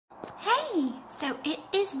So it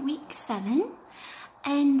is week 7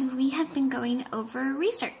 and we have been going over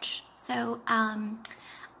research. So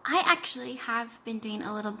I actually have been doing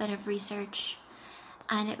a little bit of research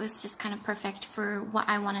and it was just kind of perfect for what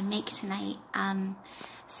I want to make tonight.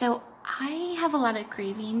 So I have a lot of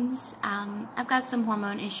cravings. I've got some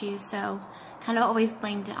hormone issues, so kind of always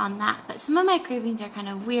blamed it on that. But some of my cravings are kind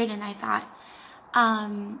of weird, and I thought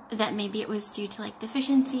that maybe it was due to like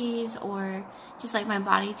deficiencies or just like my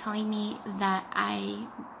body telling me that I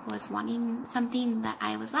was wanting something that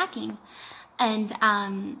I was lacking. And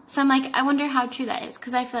so I'm like, I wonder how true that is,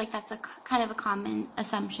 because I feel like that's a kind of a common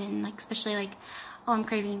assumption, like especially like, oh, I'm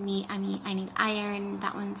craving meat, I need iron.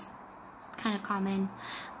 That one's kind of common.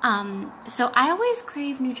 So I always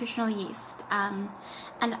crave nutritional yeast, and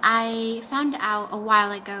I found out a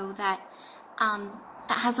while ago that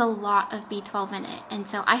it has a lot of B12 in it, and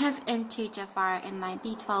so I have MTHFR and my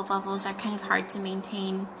B12 levels are kind of hard to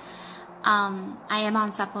maintain. I am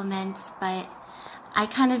on supplements, but I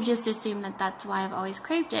kind of just assumed that that's why I've always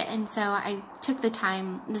craved it, and so I took the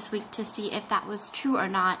time this week to see if that was true or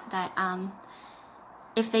not, that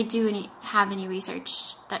if they do have any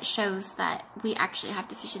research that shows that we actually have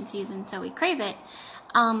deficiencies and so we crave it.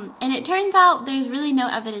 And it turns out there's really no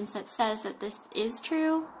evidence that says that this is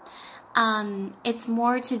true. It's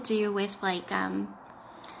more to do with like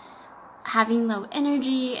having low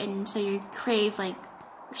energy, and so you crave like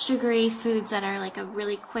sugary foods that are like a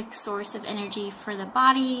really quick source of energy for the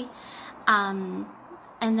body. And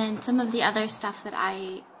then some of the other stuff that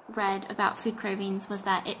I read about food cravings was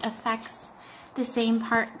that it affects the same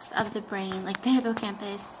parts of the brain, like the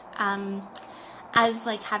hippocampus, as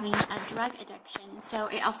like having a drug addiction. So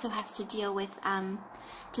it also has to deal with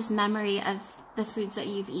just memory of the foods that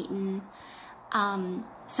you've eaten.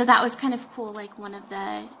 So that was kind of cool. Like one of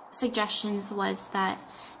the suggestions was that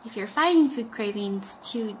if you're fighting food cravings,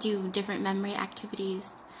 to do different memory activities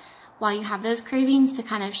while you have those cravings to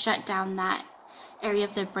kind of shut down that area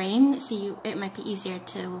of the brain, so it might be easier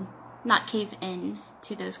to not cave in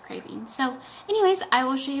to those cravings. So anyways, I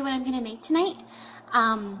will show you what I'm going to make tonight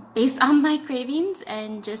based on my cravings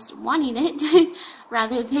and just wanting it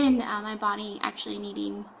rather than my body actually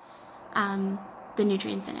needing the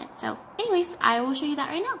nutrients in it. So anyways, I will show you that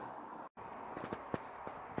right now.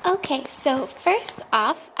 Okay, so first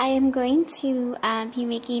off, I am going to be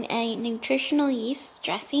making a nutritional yeast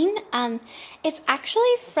dressing. It's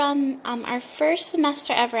actually from our first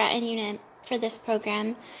semester ever at NUNIM for this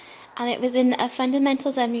program. It was in a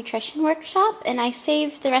Fundamentals of Nutrition workshop, and I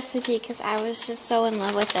saved the recipe because I was just so in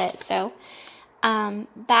love with it. So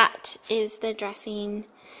that is the dressing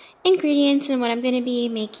ingredients and what I'm going to be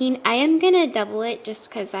making. I am going to double it just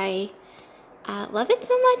because I love it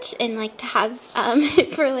so much and like to have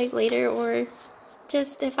it for like later, or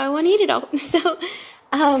just if I want to eat it all. So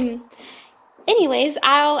anyways,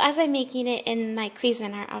 as I'm making it in my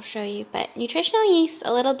Cuisinart, I'll show you. But nutritional yeast,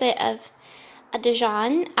 a little bit of a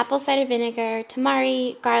Dijon, apple cider vinegar,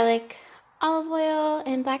 tamari, garlic, olive oil,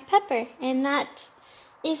 and black pepper. And that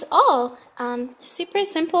is all. Super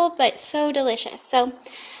simple, but so delicious. So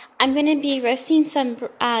I'm going to be roasting some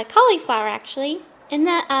cauliflower, actually, in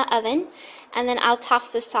the oven. And then I'll toss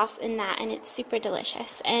the sauce in that, and it's super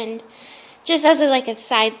delicious. And just as a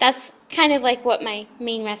side, that's kind of like what my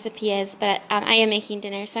main recipe is. But I am making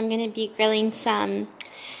dinner, so I'm going to be grilling some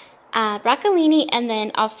broccolini and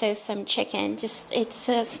then also some chicken. Just it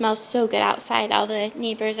smells so good outside. All the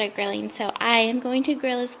neighbors are grilling, so I am going to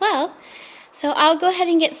grill as well. So I'll go ahead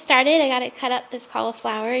and get started. I got to cut up this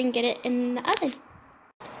cauliflower and get it in the oven.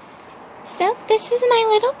 So this is my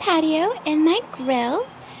little patio and my grill.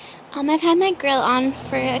 I've had my grill on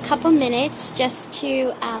for a couple minutes just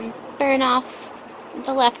to burn off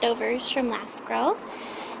the leftovers from last grill.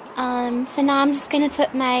 So now I'm just going to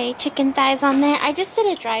put my chicken thighs on there. I just did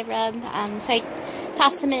a dry rub, so I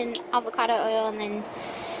tossed them in avocado oil and then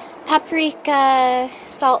paprika,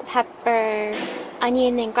 salt, pepper,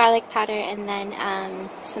 onion and garlic powder, and then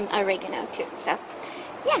some oregano too. So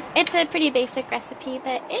yeah, it's a pretty basic recipe,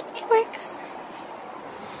 but it works.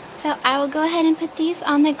 So I will go ahead and put these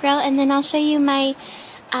on the grill, and then I'll show you my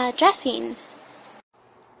dressing.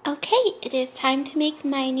 Okay, it is time to make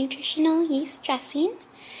my nutritional yeast dressing.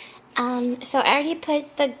 So I already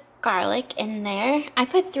put the garlic in there. I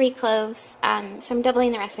put 3 cloves, so I'm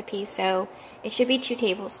doubling the recipe, so it should be 2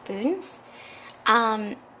 tablespoons.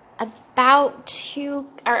 About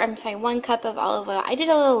 1 cup of olive oil. I did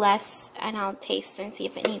a little less, and I'll taste and see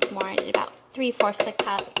if it needs more. I did about 3/4 a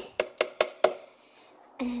cup.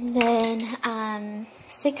 And then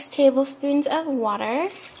 6 tablespoons of water.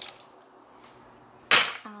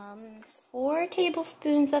 4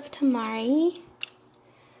 tablespoons of tamari.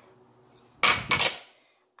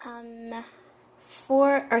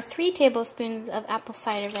 3 tablespoons of apple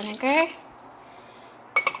cider vinegar.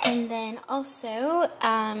 And then also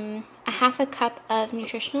a half a cup of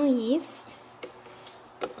nutritional yeast.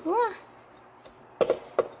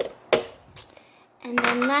 And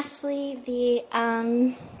then lastly, the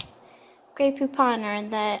Grey Poupon, or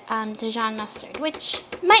the Dijon mustard, which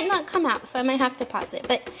might not come out, so I might have to pause it.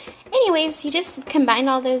 But anyways, you just combine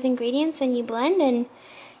all those ingredients and you blend and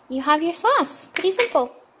you have your sauce. Pretty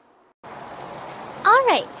simple.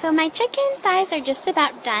 Alright, so my chicken thighs are just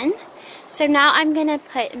about done. So now I'm going to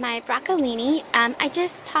put my broccolini. I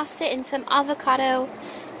just tossed it in some avocado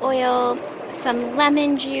oil, some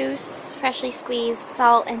lemon juice, freshly squeezed,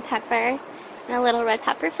 salt and pepper, and a little red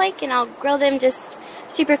pepper flake, and I'll grill them just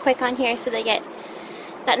super quick on here so they get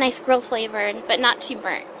that nice grill flavor, but not too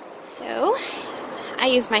burnt. So, I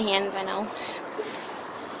use my hands, I know.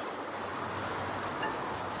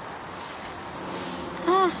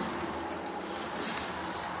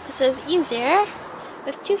 This is easier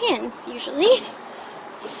with 2 hands, usually.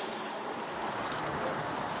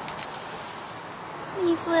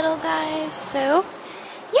 These little guys. So,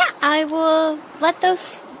 yeah, I will let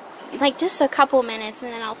those like just a couple minutes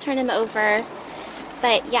and then I'll turn them over.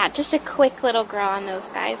 But yeah, just a quick little grill on those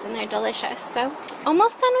guys and they're delicious. So,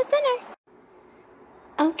 almost done with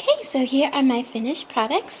dinner. Okay, so here are my finished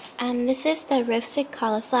products. This is the roasted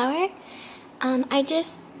cauliflower. I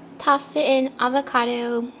just tossed it in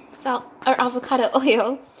avocado salt or avocado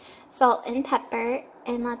oil, salt and pepper,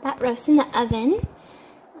 and let that roast in the oven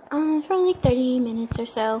for like 30 minutes or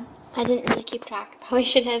so. I didn't really keep track, probably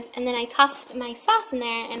should have. And then I tossed my sauce in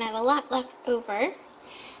there, and I have a lot left over.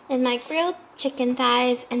 And my grilled chicken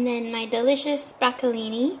thighs, and then my delicious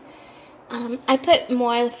broccolini. I put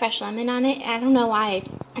more fresh lemon on it. I don't know why.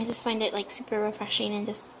 I just find it like super refreshing and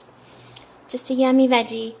just a yummy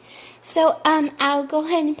veggie. So I'll go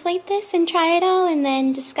ahead and plate this and try it all, and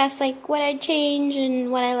then discuss like what I'd change and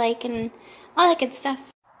what I like and all that good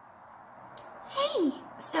stuff. Hey,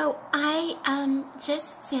 so I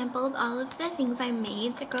just sampled all of the things I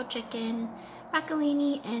made: the grilled chicken,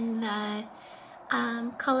 broccolini, and the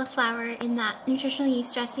cauliflower in that nutritional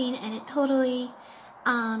yeast dressing, and it totally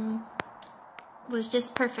was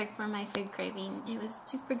just perfect for my food craving. It was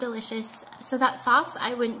super delicious. So that sauce,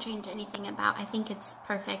 I wouldn't change anything about. I think it's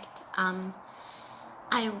perfect.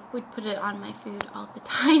 I would put it on my food all the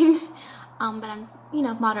time. But I'm,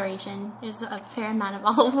 moderation. There's a fair amount of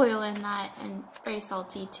olive oil in that, and it's very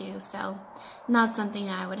salty too. So not something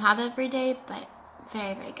that I would have every day, but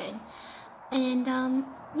very, very good. And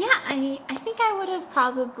yeah, I think I would have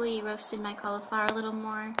probably roasted my cauliflower a little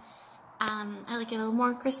more. I like it a little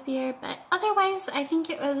more crispier, but otherwise I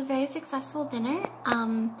think it was a very successful dinner.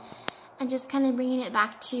 And just kind of bringing it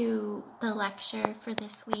back to the lecture for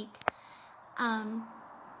this week.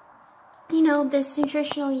 This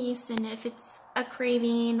nutritional yeast, and if it's a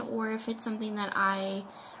craving or if it's something that I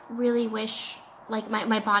really wish, like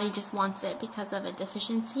my body just wants it because of a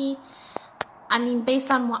deficiency. I mean,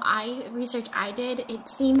 based on what research I did, it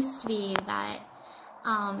seems to be that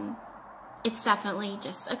it's definitely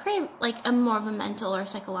just a more of a mental or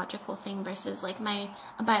psychological thing versus like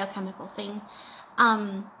a biochemical thing.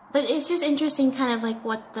 But it's just interesting kind of like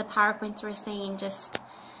what the PowerPoints were saying, just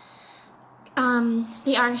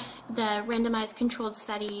the randomized controlled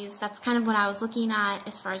studies. That's kind of what I was looking at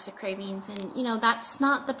as far as the cravings, and that's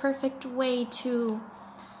not the perfect way to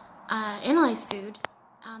analyze food.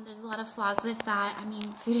 There's a lot of flaws with that. I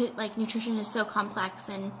mean, food, like nutrition, is so complex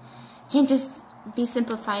and can't just be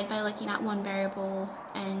simplified by looking at one variable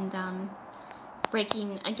and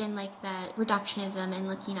breaking, again, like the reductionism and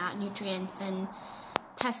looking at nutrients and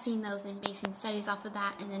testing those and basing studies off of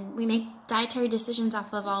that, and then we make dietary decisions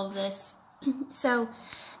off of all of this. So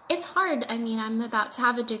it's hard. I mean, I'm about to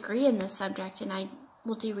have a degree in this subject, and I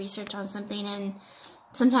will do research on something, and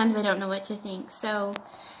sometimes I don't know what to think. So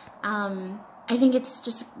I think it's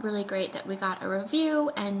just really great that we got a review,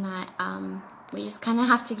 and that we just kind of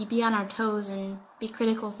have to be on our toes and be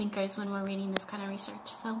critical thinkers when we're reading this kind of research.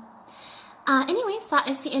 So anyways, that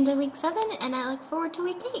is the end of week 7, and I look forward to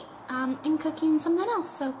week 8 and cooking something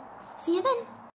else. So see you then.